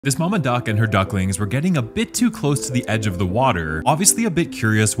This mama duck and her ducklings were getting a bit too close to the edge of the water, obviously a bit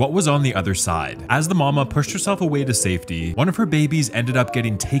curious what was on the other side. As the mama pushed herself away to safety, one of her babies ended up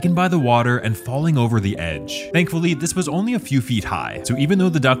getting taken by the water and falling over the edge. Thankfully, this was only a few feet high, so even though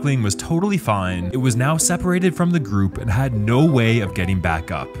the duckling was totally fine, it was now separated from the group and had no way of getting back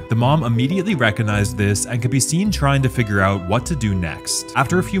up. The mom immediately recognized this and could be seen trying to figure out what to do next.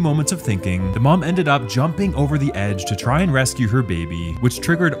 After a few moments of thinking, the mom ended up jumping over the edge to try and rescue her baby, which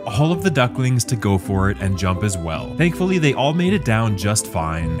triggered all of the ducklings to go for it and jump as well. Thankfully, they all made it down just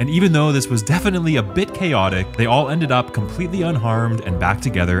fine, and even though this was definitely a bit chaotic, they all ended up completely unharmed and back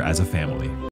together as a family.